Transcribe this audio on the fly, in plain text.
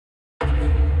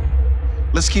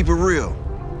let's keep it real.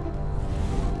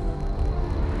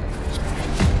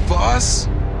 For us,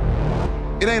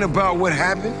 it ain't about what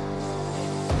happened.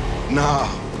 Nah,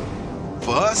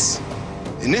 for us,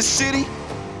 in this city,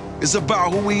 it's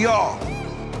about who we are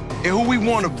and who we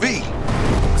want to be.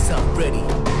 So I'm ready.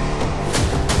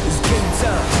 It's game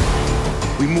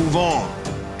time. We move on.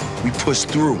 We push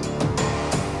through.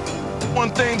 One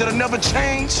thing that'll never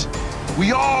change,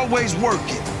 we always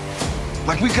working.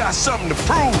 Like we got something to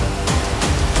prove.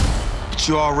 But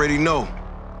you already know,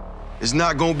 it's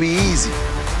not gonna be easy.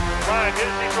 Ryan,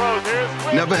 he throws.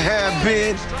 Here's Never have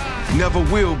been, never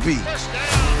will be.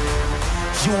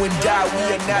 You and I, we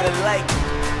are not alike.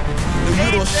 No,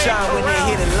 you don't shine when they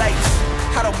hit the lights.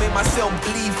 I don't make myself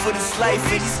bleed for this life,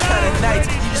 and it's kinda nice.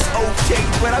 You just okay,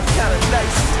 but I'm kinda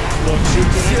nice.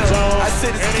 I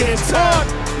said it's game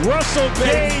time. Russell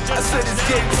Gage. I said it's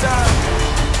game time.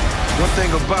 One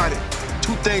thing about it,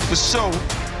 two things for sure,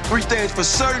 three things for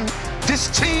certain. This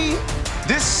team,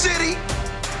 this city,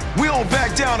 we don't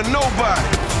back down to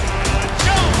nobody.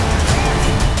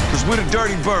 Cause we're the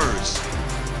Dirty Birds.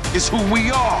 It's who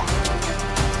we are.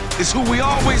 It's who we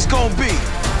always gonna be.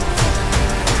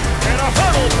 And a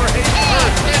hurdle for Hayes.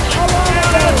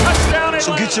 And a touchdown.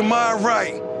 So get your mind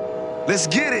right. Let's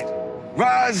get it.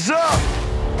 Rise up.